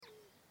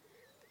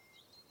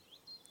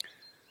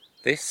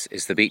This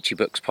is the Beachy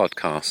Books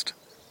podcast.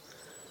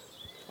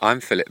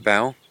 I'm Philip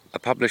Bell, a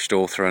published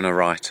author and a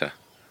writer.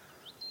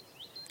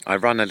 I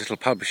run a little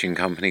publishing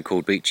company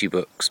called Beachy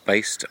Books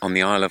based on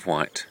the Isle of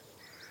Wight,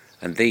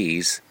 and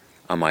these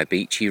are my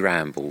Beachy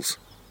rambles.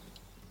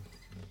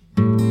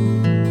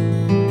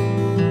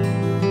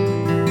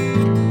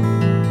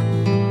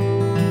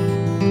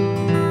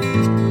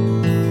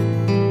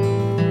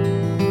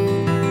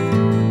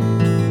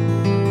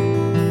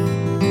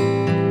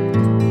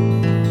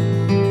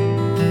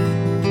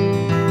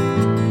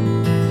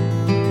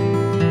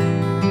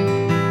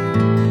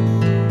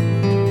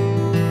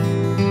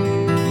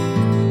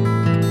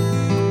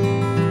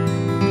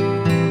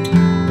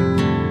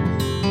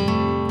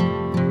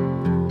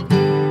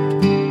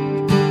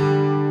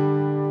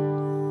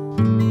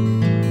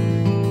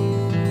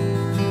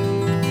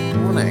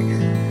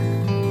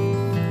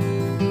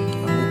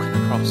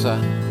 A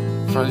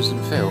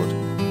frozen field.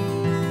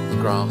 The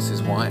grass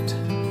is white,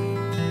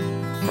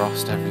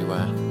 frost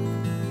everywhere,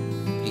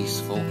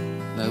 peaceful,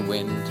 no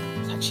wind.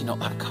 It's actually not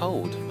that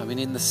cold. I mean,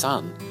 in the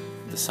sun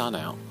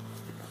out.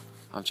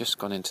 I've just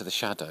gone into the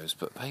shadows,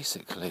 but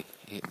basically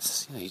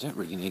it's, you don't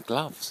really need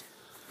gloves.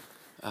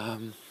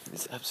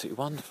 It's an absolutely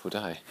wonderful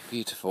day,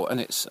 beautiful,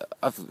 and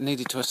I've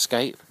needed to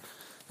escape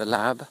the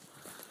lab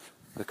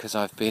because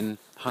I've been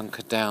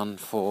hunkered down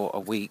for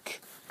a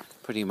week,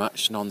 pretty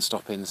much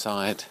non-stop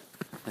inside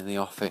in the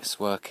office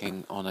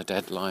working on a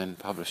deadline,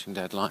 publishing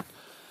deadline.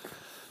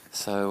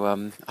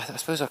 So I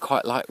suppose I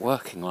quite like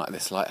working like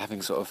this, like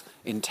having sort of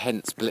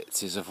intense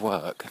blitzes of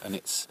work, and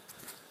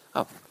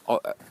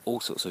all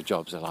sorts of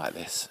jobs are like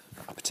this.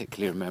 I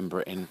particularly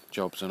remember it in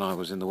jobs when I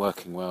was in the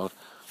working world,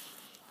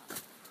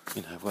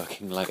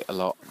 working late a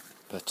lot,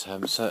 but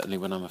certainly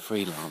when I'm a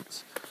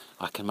freelance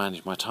I can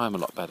manage my time a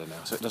lot better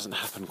now, so it doesn't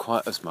happen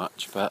quite as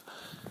much, but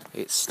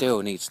it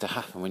still needs to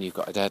happen when you've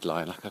got a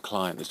deadline, like a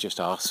client has just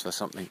asked for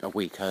something a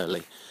week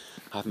early.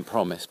 I haven't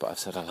promised, but I've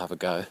said I'll have a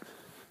go.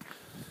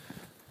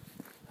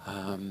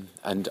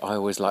 And I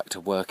always like to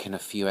work in a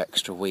few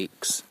extra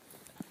weeks,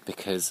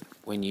 because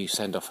when you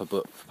send off a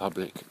book for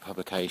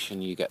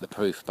publication, you get the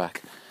proof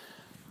back.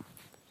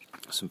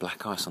 Some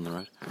black ice on the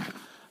road.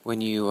 When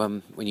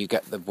you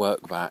get the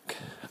work back,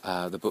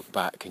 the book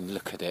back, and you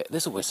look at it,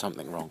 there's always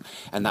something wrong,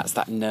 and that's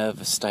that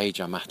nervous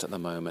stage I'm at the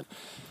moment.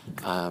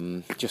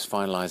 Just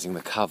finalising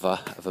the cover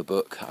of a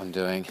book I'm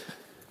doing,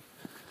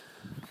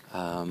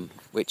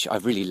 which I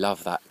really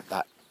love that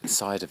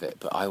side of it,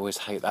 but I always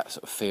hate that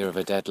sort of fear of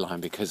a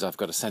deadline, because I've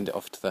got to send it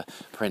off to the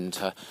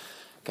printer,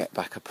 get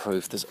back a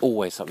proof. There's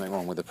always something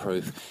wrong with the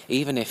proof,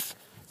 even if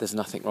there's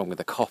nothing wrong with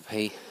the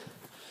copy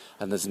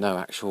and there's no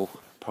actual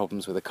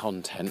problems with the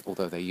content,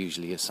 although there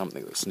usually is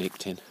something that's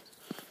sneaked in.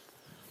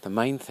 The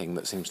main thing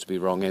that seems to be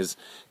wrong is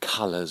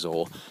colours,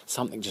 or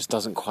something just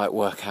doesn't quite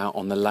work out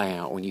on the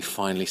layout when you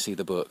finally see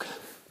the book.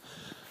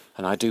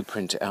 And I do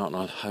print it out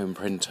on a home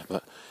printer,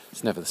 but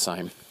it's never the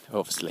same.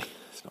 Obviously,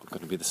 it's not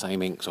going to be the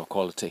same inks or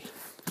quality.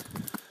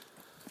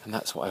 And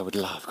that's what I would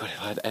love. God,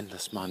 if I had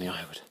endless money,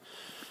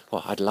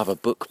 I'd love a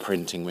book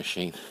printing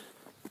machine.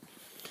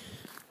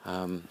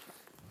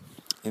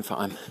 In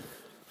fact,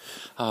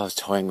 I was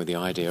toying with the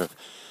idea of,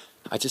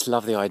 I just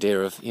love the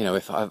idea of,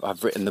 if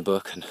I've written the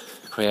book and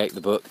create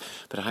the book,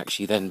 but I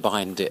actually then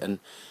bind it and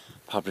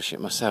publish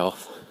it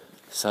myself.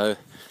 So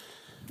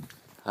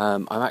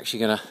I'm actually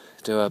going to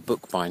do a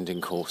bookbinding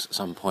course at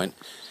some point,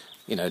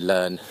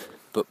 learn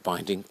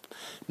bookbinding,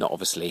 not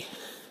obviously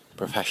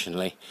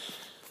professionally,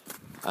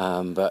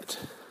 but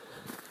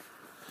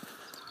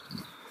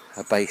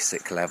a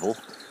basic level.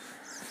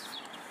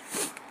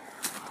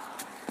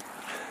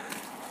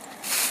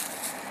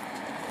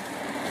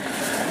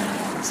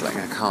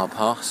 Letting a car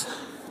pass.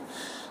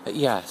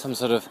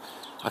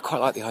 I quite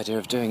like the idea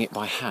of doing it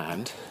by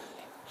hand.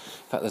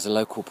 In fact, there's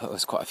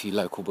quite a few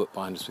local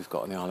bookbinders we've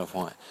got on the Isle of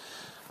Wight.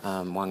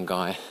 One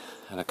guy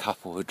and a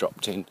couple who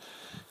dropped in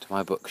to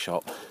my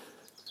bookshop,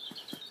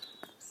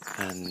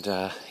 and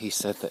he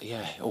said that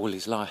all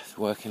his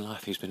working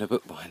life, he's been a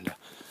bookbinder.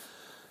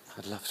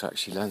 I'd love to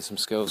actually learn some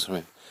skills from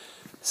him.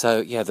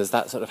 So there's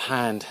that sort of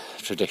hand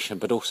tradition,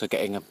 but also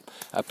getting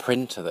a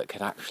printer that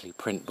could actually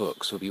print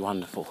books would be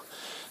wonderful.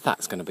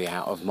 That's going to be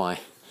out of my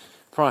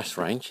price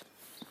range.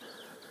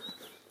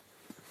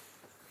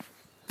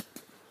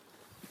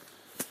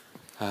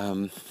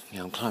 I'm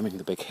climbing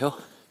the big hill,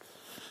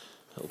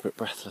 a little bit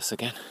breathless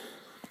again.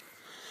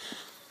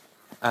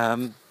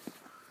 But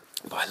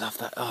I love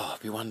that. Oh,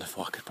 it'd be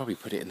wonderful. I could probably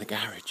put it in the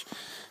garage,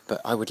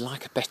 but I would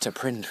like a better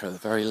printer at the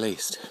very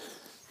least.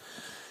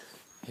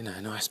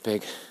 A nice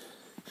big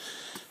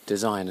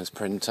designer's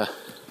printer,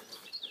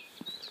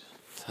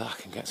 so I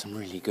can get some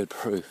really good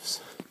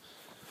proofs.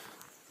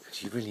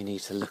 Because you really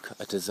need to look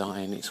at a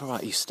design. It's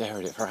alright you stare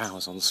at it for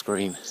hours on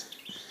screen,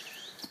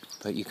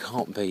 but you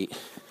can't beat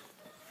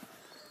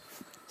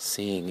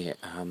seeing it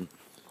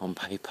on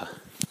paper.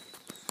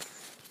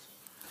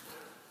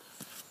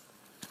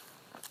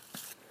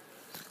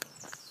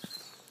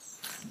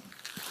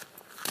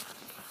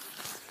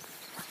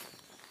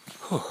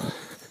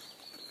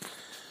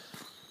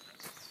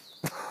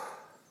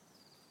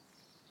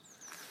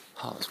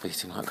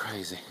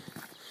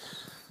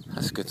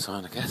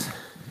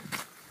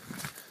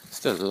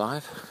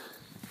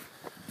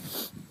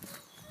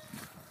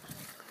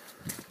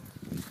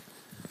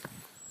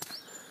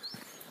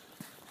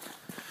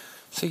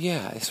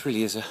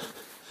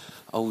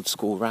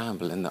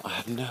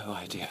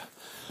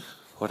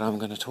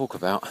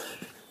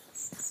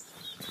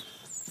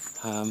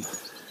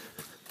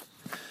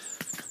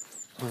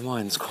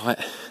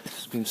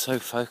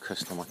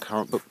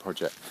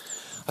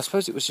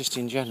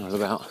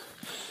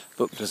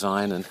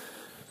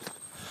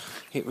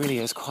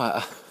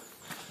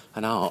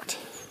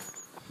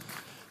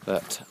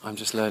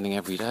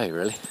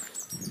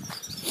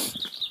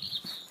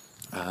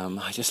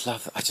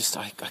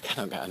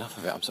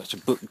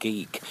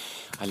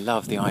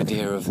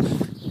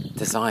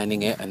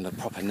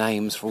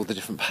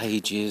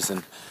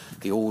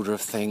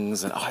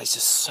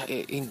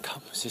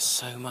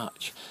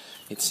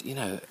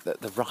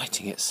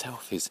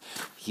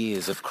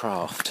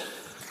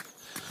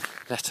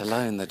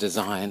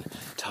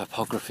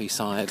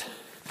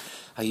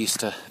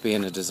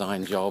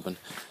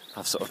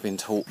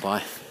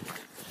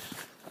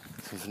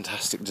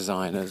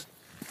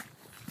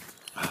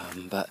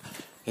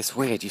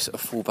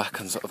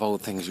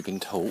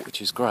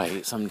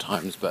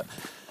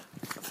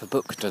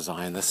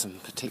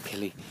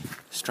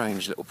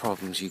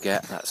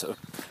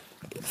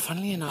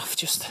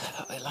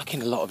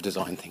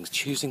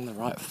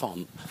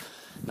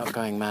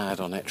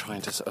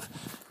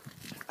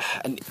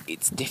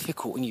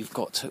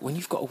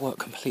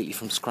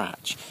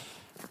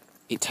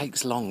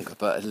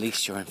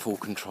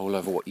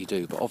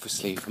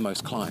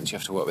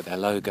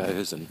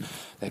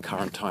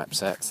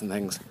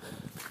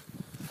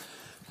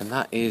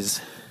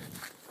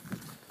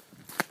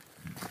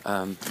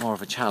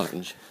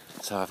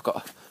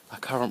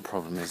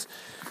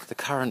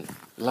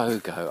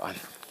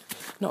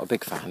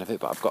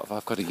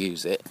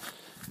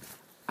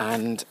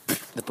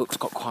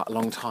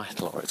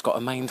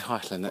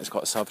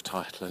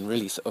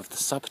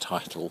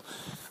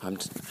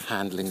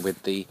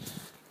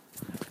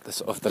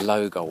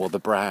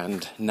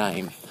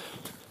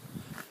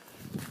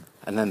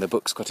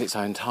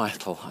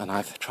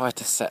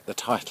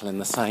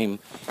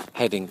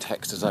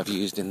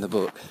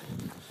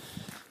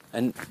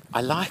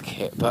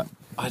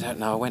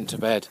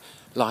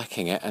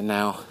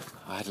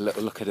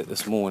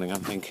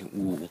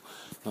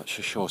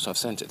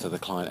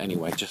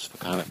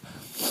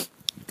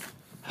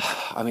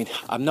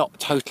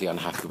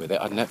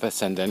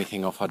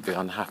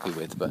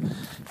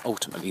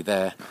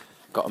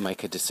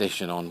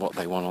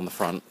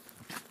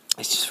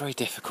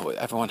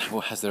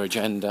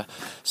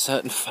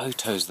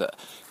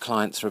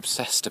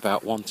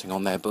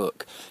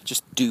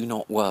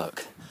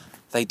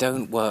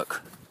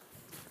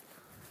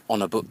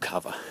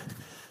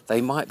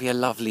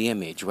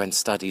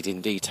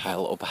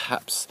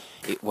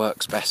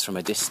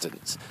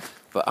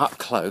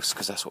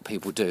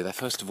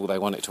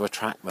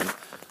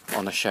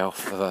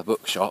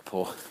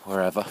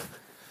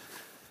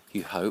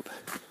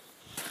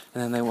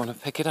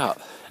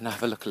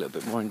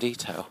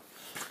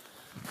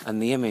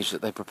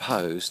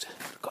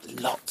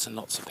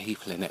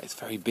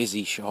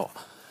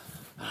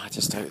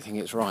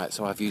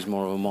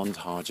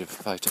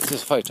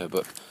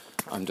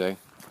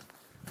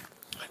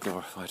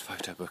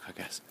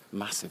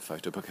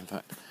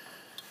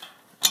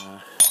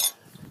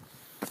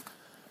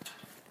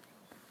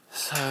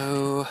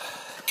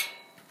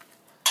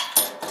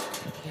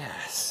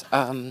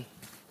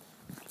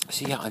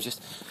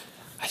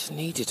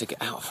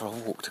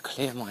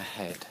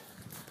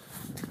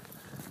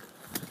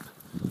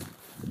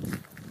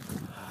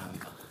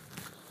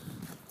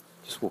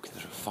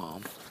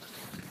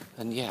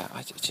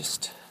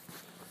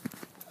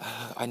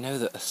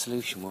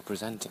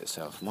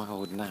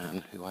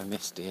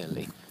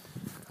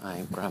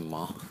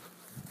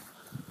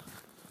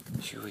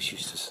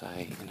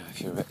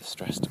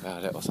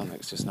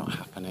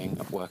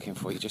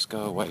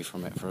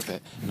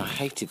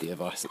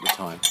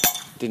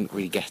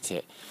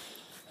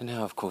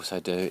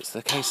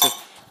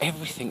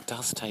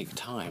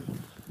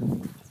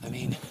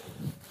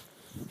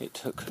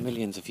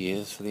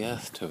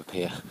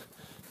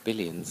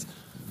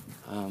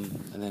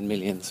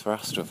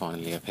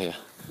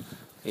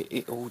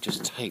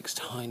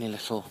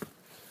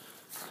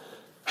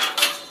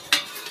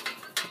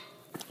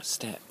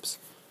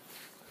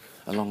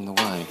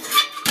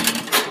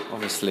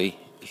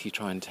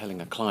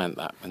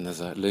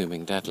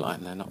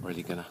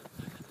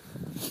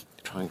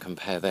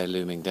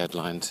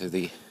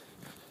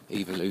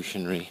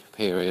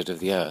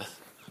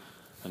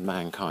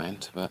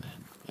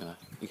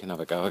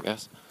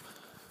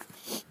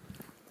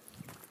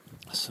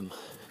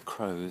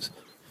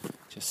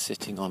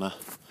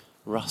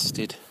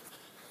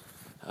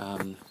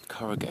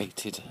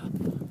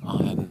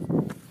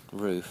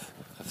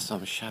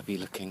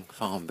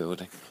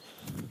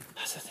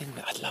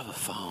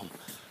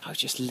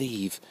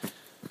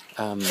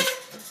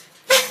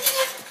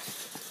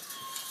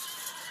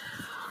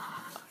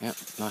 Yep,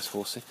 nice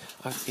horsey.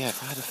 Yeah,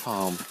 if I had a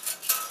farm,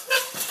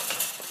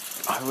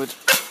 I would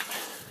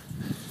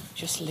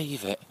just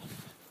leave it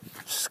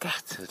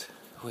scattered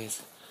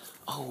with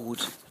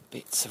old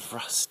bits of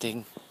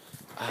rusting,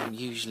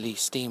 usually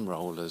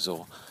steamrollers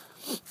or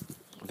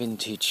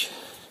vintage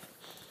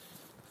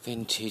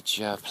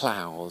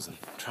ploughs and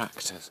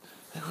tractors.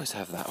 They always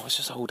have that. Or it's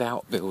just old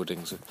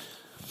outbuildings with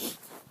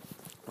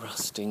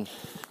rusting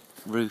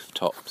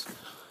rooftops,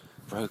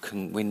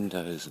 broken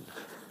windows and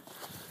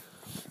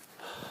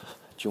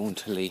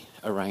jauntily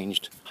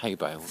arranged hay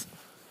bales.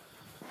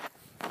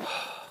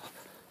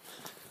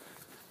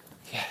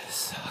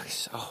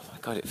 Yes, oh my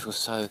God, it feels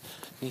so...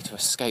 You need to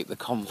escape the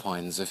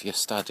confines of your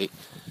study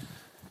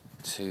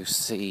to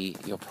see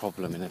your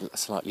problem in a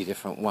slightly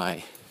different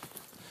way.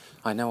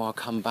 I know I'll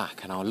come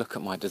back and I'll look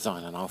at my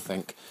design and I'll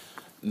think,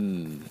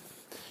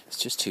 it's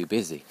just too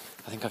busy.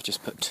 I think I've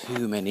just put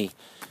too many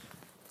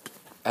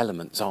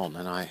elements on,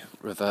 and I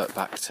revert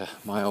back to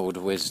my old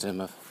wisdom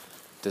of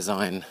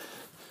design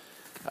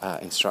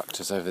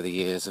instructors over the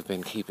years have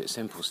been keep it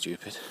simple,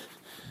 stupid.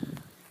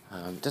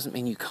 Doesn't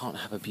mean you can't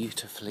have a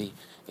beautifully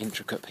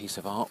intricate piece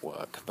of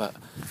artwork, but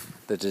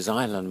the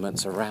design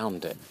elements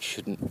around it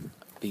shouldn't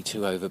be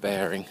too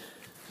overbearing.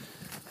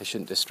 They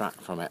shouldn't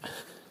distract from it.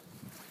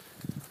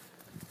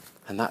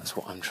 And that's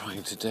what I'm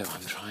trying to do.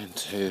 I'm trying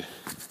to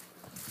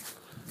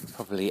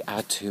probably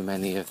add too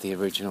many of the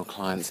original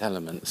client's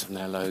elements and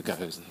their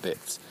logos and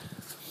bits.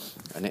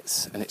 And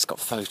it's got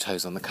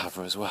photos on the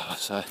cover as well,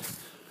 so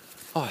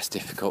it's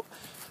difficult.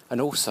 And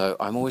also,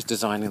 I'm always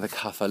designing the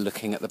cover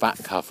looking at the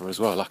back cover as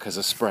well, like as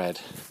a spread.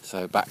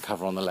 So back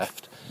cover on the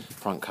left,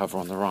 front cover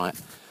on the right.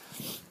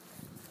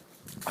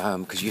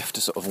 Because you have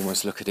to sort of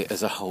almost look at it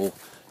as a whole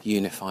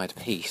unified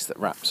piece that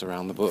wraps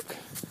around the book.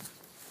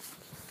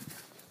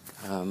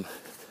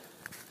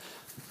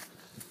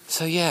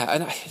 So yeah,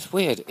 and it's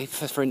weird.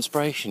 For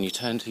inspiration, you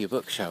turn to your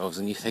bookshelves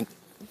and you think,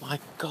 my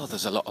God,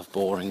 there's a lot of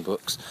boring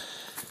books.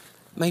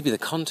 Maybe the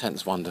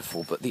content's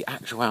wonderful, but the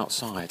actual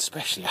outside,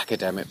 especially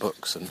academic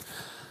books and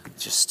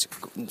just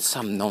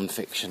some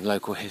non-fiction,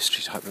 local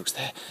history type books,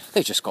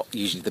 they've just got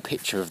usually the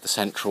picture of the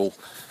central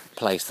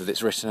place that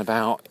it's written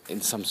about in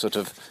some sort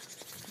of,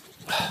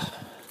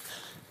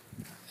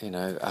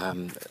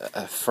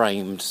 a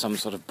framed, some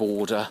sort of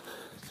border,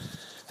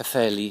 a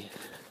fairly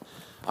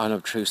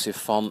unobtrusive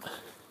font,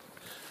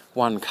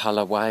 one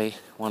colourway,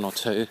 one or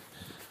two,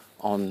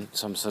 on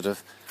some sort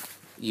of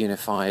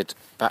unified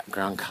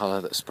background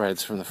colour that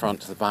spreads from the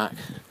front to the back,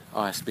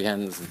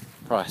 ISBNs and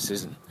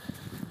prices, and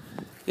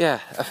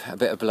a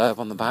bit of blurb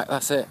on the back,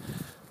 that's it.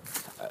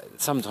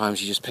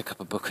 Sometimes you just pick up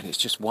a book and it's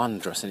just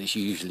wondrous, and it's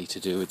usually to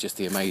do with just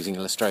the amazing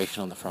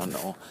illustration on the front,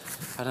 or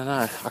I don't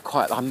know.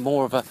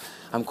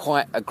 I'm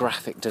quite a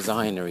graphic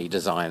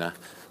designer.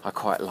 I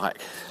quite like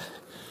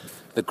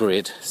the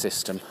grid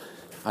system.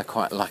 I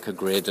quite like a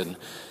grid, and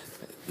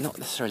not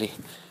necessarily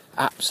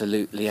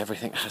absolutely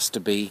everything has to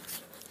be.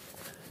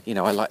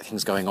 I like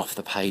things going off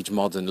the page,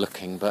 modern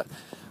looking,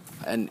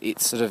 and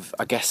it's sort of,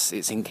 I guess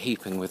it's in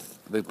keeping with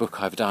the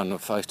book I've done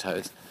with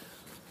photos.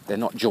 They're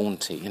not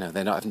jaunty,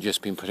 they're not, I haven't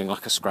just been putting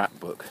like a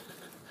scrapbook.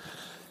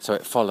 So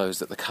it follows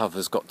that the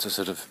cover's got to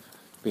sort of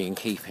be in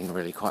keeping,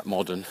 really quite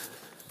modern.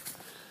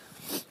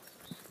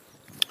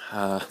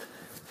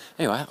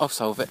 Anyway, I'll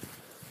solve it.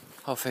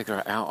 I'll figure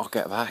it out, I'll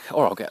get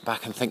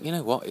back and think, you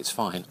know what, it's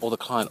fine. Or the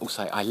client will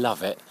say, I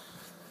love it,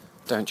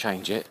 don't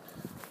change it,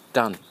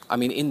 done. I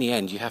mean, in the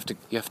end, you have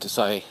to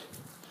say,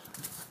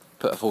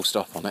 put a full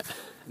stop on it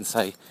and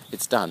say,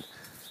 it's done.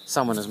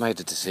 Someone has made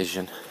a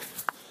decision.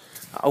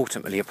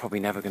 Ultimately, you're probably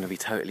never going to be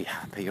totally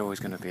happy. You're always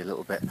going to be a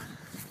little bit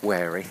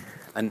wary.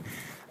 And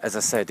as I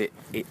said,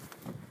 you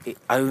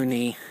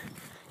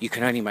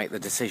can only make the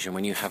decision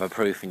when you have a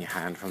proof in your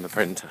hand from the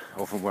printer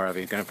or from wherever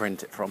you're going to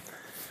print it from,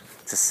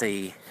 to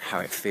see how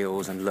it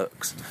feels and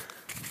looks.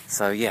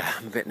 So yeah,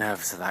 I'm a bit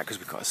nervous of that because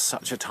we've got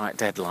such a tight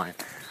deadline.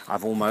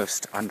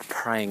 I'm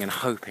praying and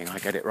hoping I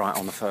get it right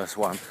on the first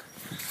one,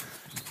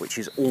 which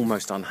is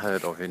almost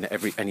unheard of in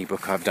any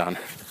book I've done.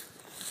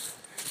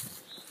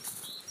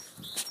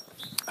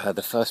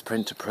 The first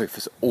printer proof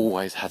has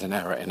always had an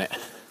error in it.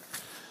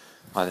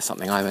 Either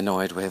something I'm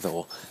annoyed with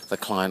or the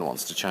client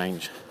wants to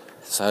change.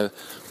 So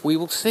we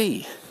will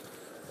see.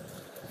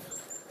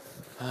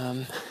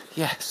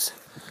 Yes.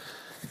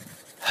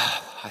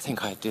 I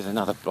think I did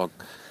another blog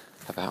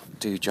about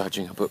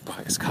judging a book by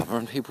its cover,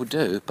 and people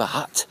do,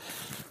 but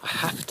I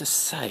have to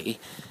say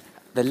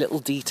the little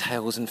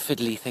details and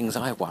fiddly things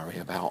I worry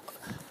about,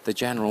 the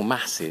general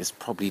masses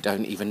probably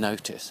don't even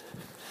notice.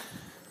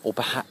 Or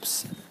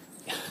perhaps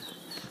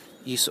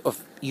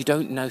you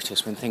don't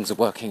notice when things are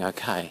working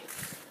okay.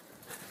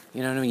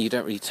 You know what I mean? You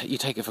don't really you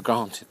take it for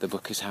granted the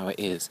book is how it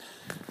is.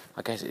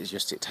 I guess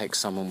it takes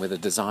someone with a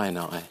design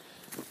eye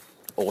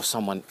or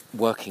someone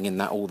working in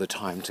that all the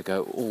time to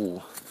go,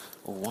 oh,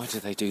 why do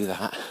they do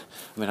that?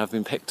 I mean, I've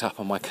been picked up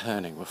on my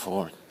kerning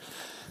before, and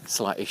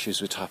slight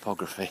issues with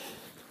typography.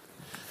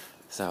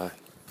 So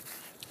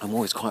I'm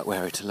always quite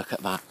wary to look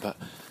at that, but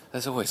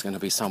there's always going to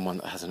be someone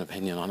that has an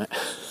opinion on it.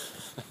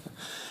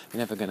 You're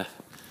never going to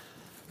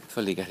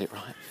fully get it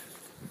right,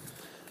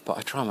 but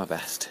I try my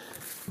best.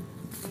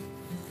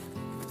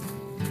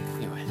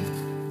 Anyway,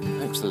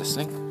 thanks for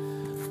listening,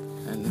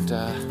 and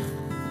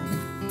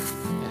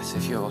yes,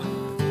 if you're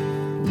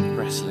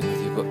wrestling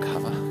with your book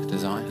cover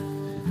design,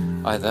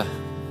 either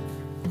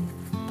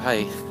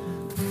pay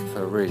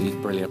for really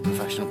brilliant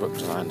professional book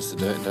designers to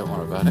do it, don't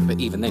worry about it, but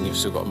even then you've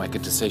still got to make a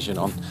decision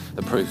on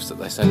the proofs that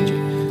they send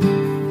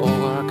you,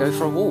 or go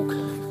for a walk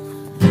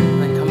and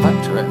then come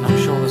back to it, and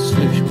I'm sure the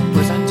solution will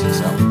present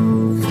itself.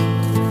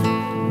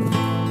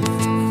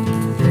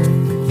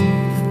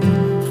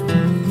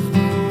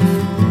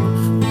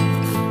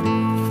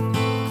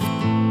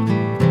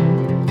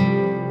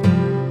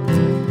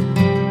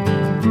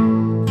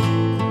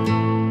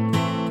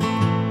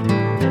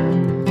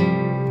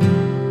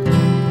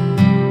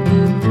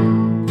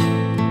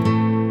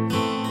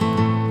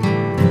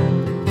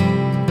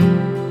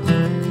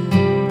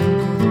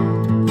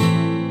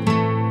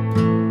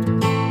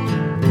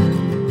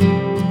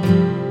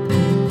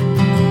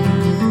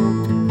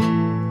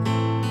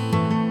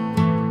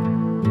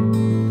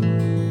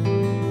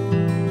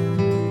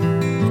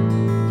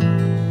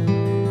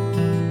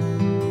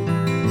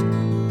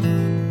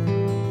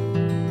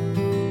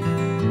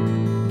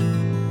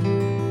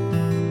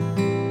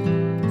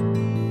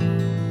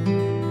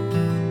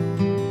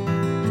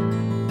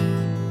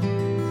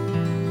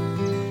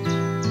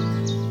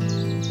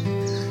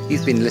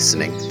 You've been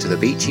listening to the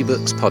Beachy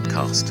Books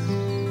podcast,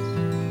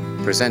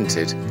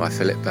 presented by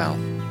Philip Bell.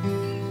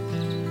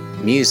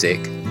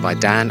 Music by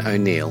Dan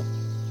O'Neill.